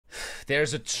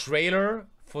There's a trailer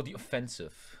for the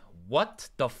offensive. What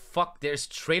the fuck? There's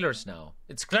trailers now.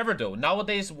 It's clever though.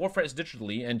 Nowadays, warfare is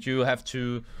digitally, and you have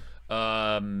to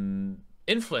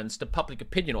influence the public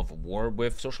opinion of a war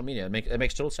with social media. It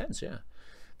makes total sense, yeah.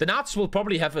 The Nazis will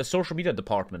probably have a social media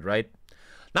department, right?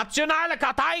 Nationale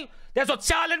Partei der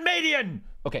sozialen Medien!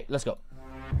 Okay, let's go.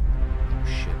 Oh,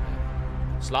 shit,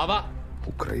 man. Slava.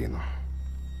 Україна.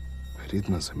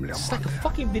 Рідна земля. It's like a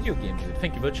fucking video game, dude.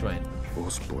 Thank you, Virtuine.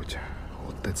 Господь,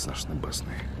 Отець наш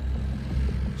Небесний.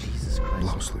 Jesus Christ.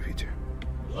 Благословіть.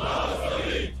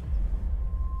 Благословіть!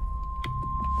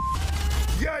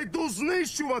 Я йду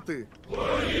знищувати!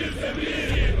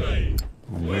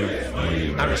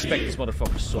 I respect this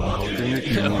motherfucker so much.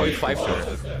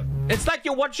 It's like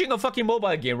you're watching a fucking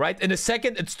mobile game, right? In a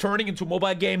second, it's turning into a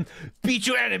mobile game. Beat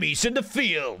your enemies in the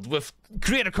field with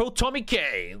creator code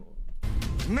TommyKay.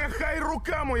 Нехай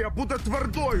рука моя буде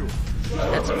твердою.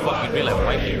 That's a fucking real life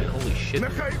fight game. Holy shit.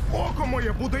 Нехай око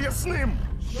моє буде ясним.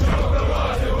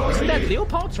 Isn't that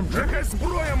Leopold from Germany? Нехай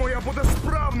зброя моя буде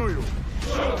справною.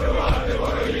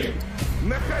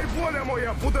 Нехай воля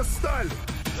моя буде сталь.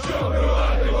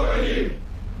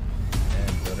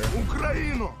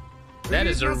 Україно! That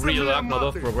is a real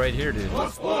Akhmadov right here, dude.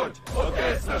 Господь,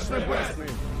 Отець наш Небесний,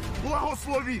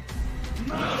 благословіть!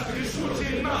 Наш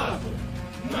рішучий назв!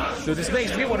 Dude, this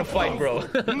makes me want to fight, bro.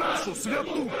 Нашу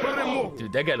святу перемогу!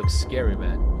 Dude, that guy looks scary,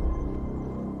 man.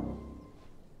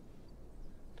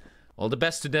 All the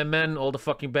best to them, man. All the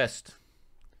fucking best.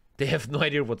 They have no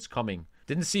idea what's coming.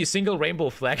 Didn't see a single rainbow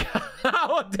flag. How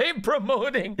are they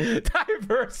promoting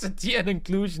diversity and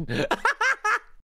inclusion?